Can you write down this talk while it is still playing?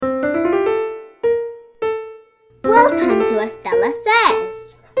Welcome to Estella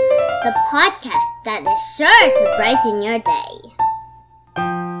Says, the podcast that is sure to brighten your day.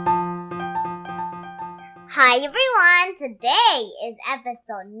 Hi everyone, today is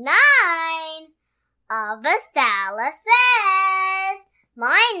episode 9 of Estella Says.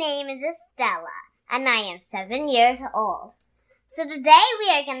 My name is Estella and I am 7 years old. So today we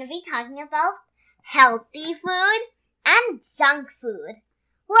are going to be talking about healthy food and junk food.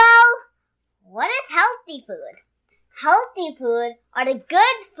 Well, what is healthy food? Healthy food are the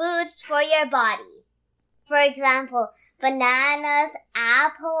good foods for your body. For example, bananas,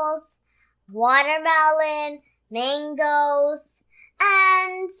 apples, watermelon, mangoes,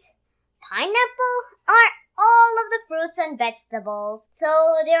 and pineapple are all of the fruits and vegetables.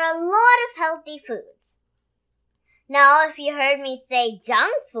 So there are a lot of healthy foods. Now, if you heard me say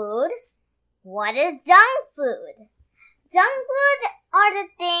junk food, what is junk food? Junk food are the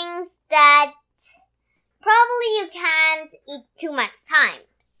things that probably you can't eat too much times.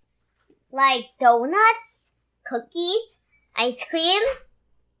 Like donuts, cookies, ice cream,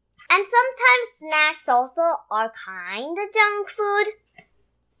 and sometimes snacks also are kinda junk food.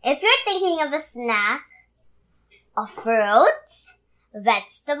 If you're thinking of a snack of fruits,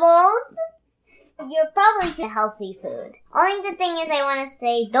 vegetables, you're probably to healthy food. Only the thing is I want to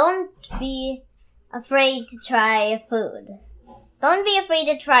say, don't be afraid to try food. Don't be afraid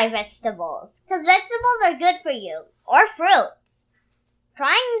to try vegetables, because vegetables are good for you, or fruits.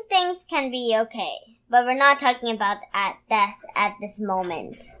 Trying things can be okay, but we're not talking about at this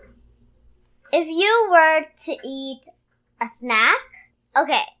moment. If you were to eat a snack,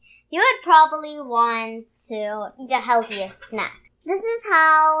 okay, you would probably want to eat a healthier snack. This is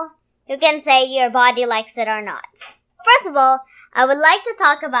how you can say your body likes it or not. First of all, I would like to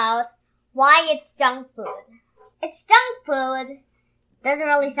talk about why it's junk food. It's junk food doesn't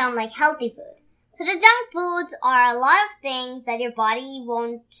really sound like healthy food. So the junk foods are a lot of things that your body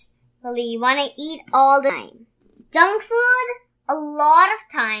won't really want to eat all the time. Junk food, a lot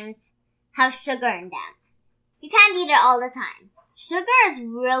of times, have sugar in them. You can't eat it all the time. Sugar is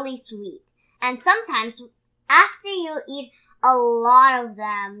really sweet. And sometimes, after you eat a lot of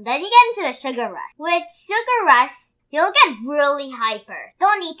them, then you get into a sugar rush. With sugar rush, you'll get really hyper.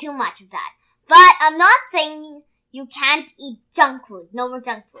 Don't eat too much of that. But I'm not saying you can't eat junk food. No more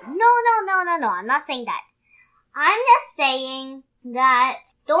junk food. No. I'm not saying that. I'm just saying that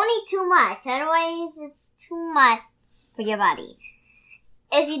don't eat too much. Otherwise, it's too much for your body.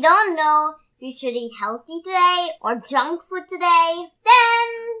 If you don't know if you should eat healthy today or junk food today, then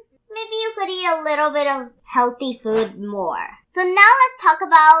maybe you could eat a little bit of healthy food more. So now let's talk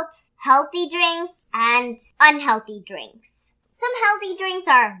about healthy drinks and unhealthy drinks. Some healthy drinks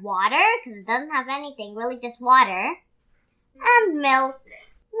are water, because it doesn't have anything, really just water. And milk.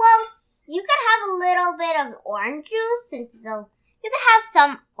 Well, you could have a little bit of orange juice. You could have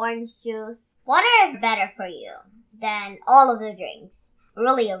some orange juice. Water is better for you than all of the drinks. A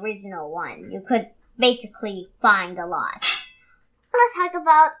really original one. You could basically find a lot. Let's talk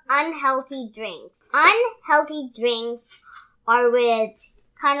about unhealthy drinks. Unhealthy drinks are with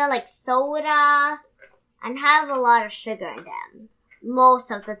kind of like soda and have a lot of sugar in them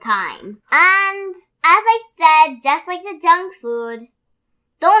most of the time. And as I said, just like the junk food,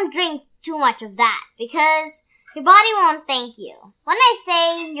 don't drink too much of that because your body won't thank you. When I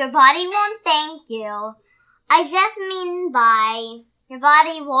say your body won't thank you, I just mean by your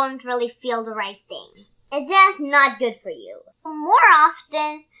body won't really feel the right thing. It's just not good for you. More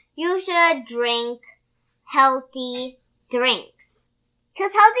often, you should drink healthy drinks.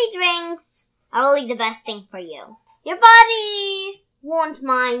 Because healthy drinks are really the best thing for you. Your body won't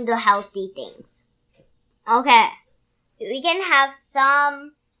mind the healthy things. Okay, we can have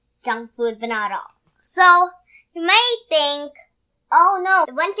some junk food, but not all. So, you may think, oh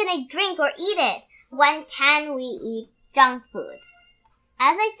no, when can I drink or eat it? When can we eat junk food?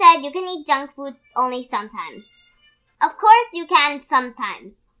 As I said, you can eat junk food only sometimes. Of course, you can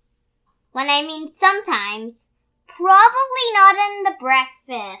sometimes. When I mean sometimes, probably not in the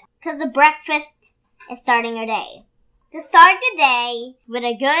breakfast, because the breakfast is starting your day. To start your day with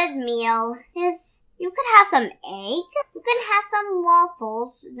a good meal is you could have some egg, you can have some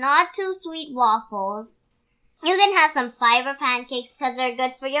waffles, not too sweet waffles. You can have some fiber pancakes because they're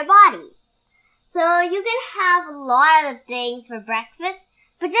good for your body. So you can have a lot of things for breakfast,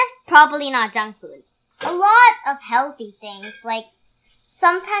 but just probably not junk food. A lot of healthy things, like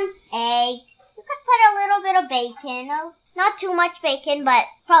sometimes egg. You could put a little bit of bacon, not too much bacon, but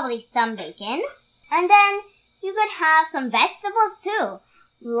probably some bacon. And then you could have some vegetables too,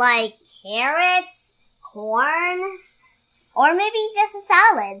 like carrots, corn, or maybe just a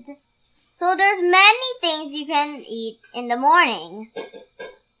salad. So there's many things you can eat in the morning.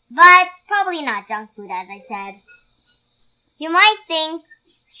 But probably not junk food, as I said. You might think,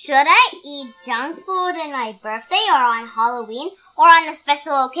 should I eat junk food on my birthday or on Halloween or on a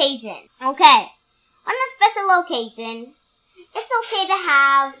special occasion? Okay, on a special occasion, it's okay to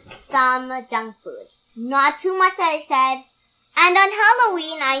have some junk food. Not too much, as I said. And on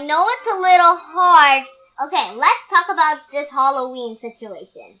Halloween, I know it's a little hard. Okay, let's talk about this Halloween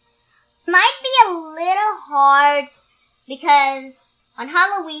situation. It might be a little hard because on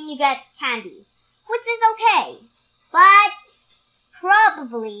Halloween you get candy, which is okay. But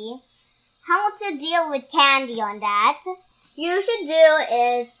probably how to deal with candy on that, you should do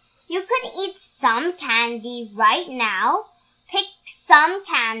is you could eat some candy right now. Pick some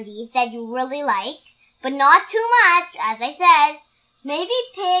candies that you really like, but not too much, as I said. Maybe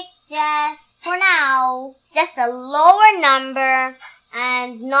pick for now, just a lower number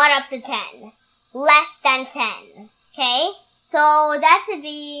and not up to 10. Less than 10. Okay? So that should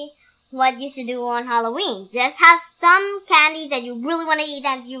be what you should do on Halloween. Just have some candies that you really want to eat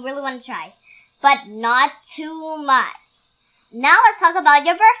and you really want to try. But not too much. Now let's talk about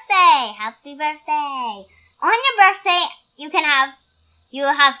your birthday. Happy birthday. On your birthday, you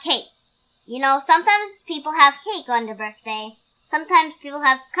have cake. You know, sometimes people have cake on their birthday. Sometimes people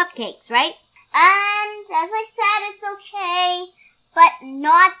have cupcakes, right? And as I said, it's okay, but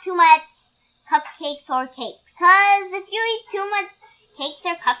not too much cupcakes or cakes. Cause if you eat too much cakes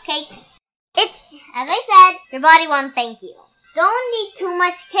or cupcakes, as I said, your body won't thank you. Don't eat too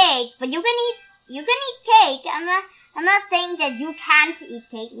much cake, but you can eat cake. I'm not saying that you can't eat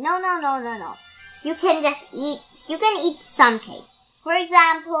cake. No. You can eat some cake. For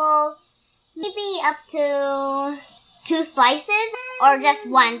example, maybe up to 2 slices or just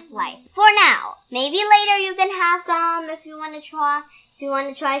 1 slice. For now. Maybe later you can have some if you want to try. If you want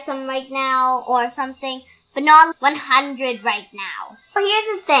to try some right now or something. But not 100 right now. So here's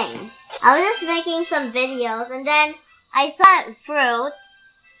the thing. I was just making some videos and then I saw fruits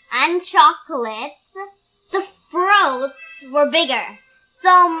and chocolates. The fruits were bigger. So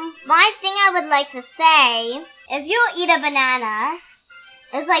my thing I would like to say, if you eat a banana,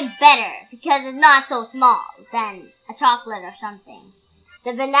 it's like better because it's not so small than a chocolate or something.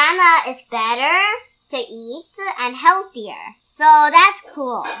 The banana is better to eat and healthier. So that's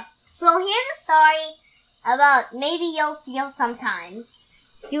cool. So here's a story about maybe you'll feel sometimes.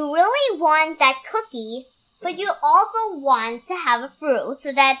 You really want that cookie, but you also want to have a fruit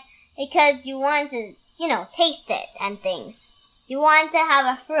so that because you want to, taste it and things. You want to have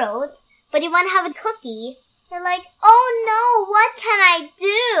a fruit, but you want to have a cookie. You're like, oh no, what can I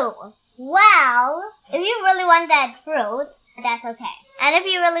do? Well, if you really want that fruit, that's okay. And if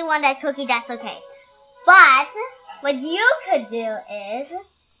you really want that cookie, that's okay. But what you could do is,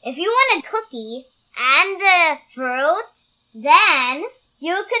 if you want a cookie and a fruit, then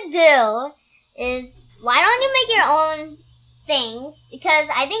you could do is, why don't you make your own things? Because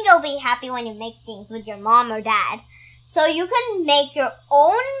I think you'll be happy when you make things with your mom or dad. So you can make your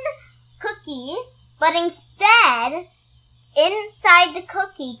own cookie, but instead, inside the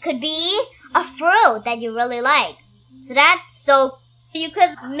cookie could be a fruit that you really like. So you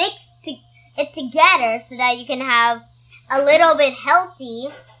could mix it together so that you can have a little bit healthy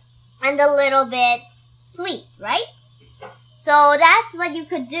and a little bit sweet, right? So that's what you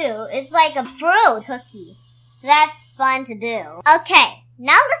could do. It's like a fruit cookie. So that's fun to do. Okay,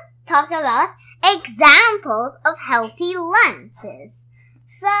 now let's talk about examples of healthy lunches.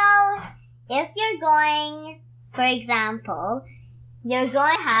 So, if you're going, for example, you're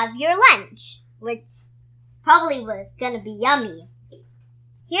going to have your lunch, which probably was going to be yummy.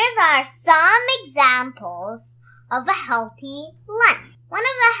 Here are some examples of a healthy lunch. One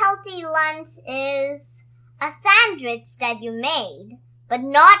of the healthy lunch is a sandwich that you made, but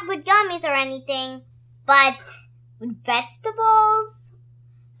not with gummies or anything, but with vegetables,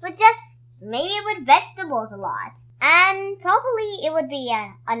 maybe with vegetables a lot. And probably it would be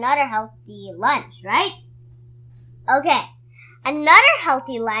another healthy lunch, right? Okay. Another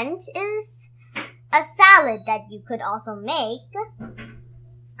healthy lunch is a salad that you could also make.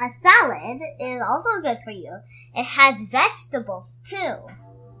 A salad is also good for you. It has vegetables too.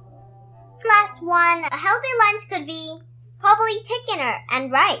 Last one, a healthy lunch could be probably chicken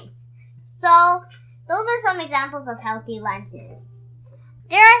and rice. So, those are some examples of healthy lunches.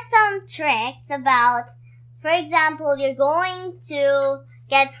 There are some tricks about, for example, you're going to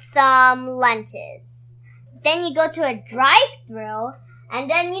get some lunches. Then you go to a drive-thru, and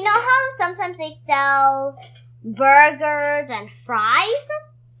then you know how sometimes they sell burgers and fries?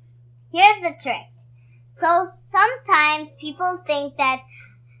 Here's the trick. So sometimes people think that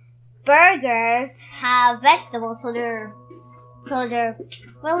burgers have vegetables, so they're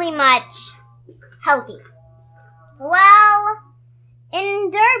really much healthy. Well, in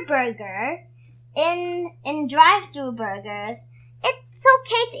their burger, in drive-thru burgers, it's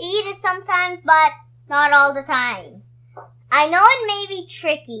okay to eat it sometimes, but not all the time. I know it may be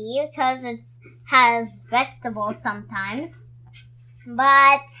tricky because it has vegetables sometimes,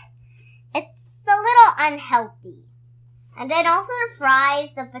 but it's a little unhealthy. And then also the fries,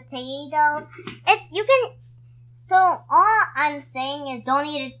 the potato, so all I'm saying is don't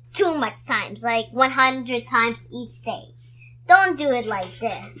eat it too much times, like 100 times each day. Don't do it like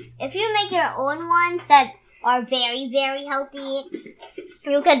this. If you make your own ones that are very, very healthy,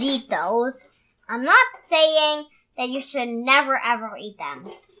 you could eat those. I'm not saying that you should never ever eat them.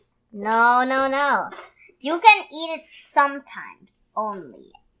 No. You can eat it sometimes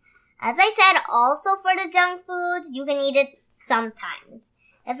only. As I said, also for the junk food, you can eat it sometimes.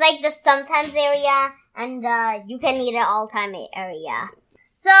 It's like the sometimes area and you can eat it all time area.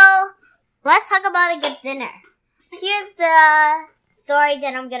 So, let's talk about a good dinner. Here's the story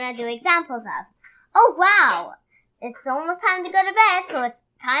that I'm gonna do examples of. Oh wow! It's almost time to go to bed, so it's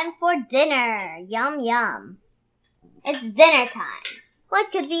time for dinner. Yum yum. It's dinner time.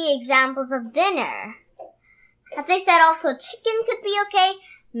 What could be examples of dinner? As I said, also chicken could be okay.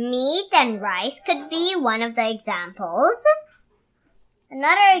 Meat and rice could be one of the examples.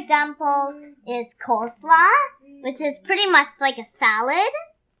 Another example is coleslaw, which is pretty much like a salad.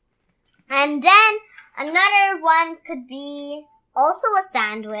 And then another one could be also a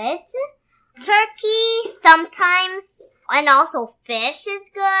sandwich. Turkey sometimes, and also fish is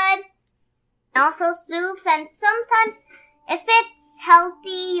good. Also soups, and sometimes if it's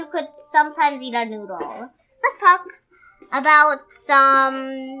healthy, you could sometimes eat a noodle. Let's talk about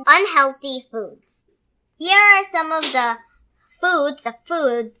some unhealthy foods. Here are some of the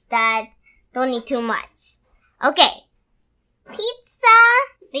foods that don't eat too much. Okay, pizza,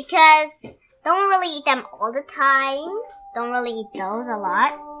 because don't really eat them all the time. Don't really eat those a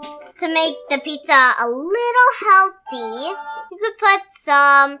lot. To make the pizza a little healthy, you could put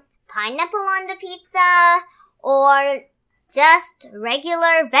some pineapple on the pizza or just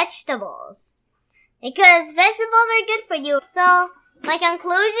regular vegetables. Because vegetables are good for you. So, my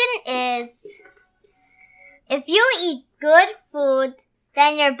conclusion is, if you eat good food,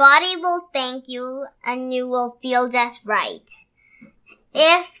 then your body will thank you and you will feel just right.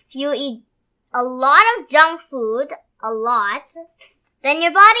 If you eat a lot of junk food, then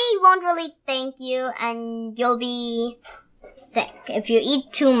your body won't really thank you and you'll be sick if you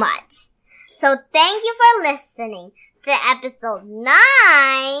eat too much. So thank you for listening to episode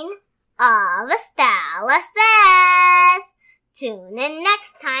 9 of Estella Says. Tune in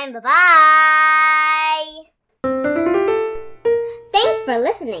next time. Bye-bye. Thanks for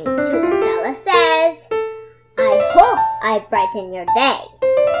listening to Estella Says. I hope I brighten your day.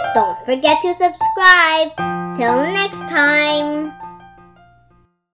 Don't forget to subscribe. Till next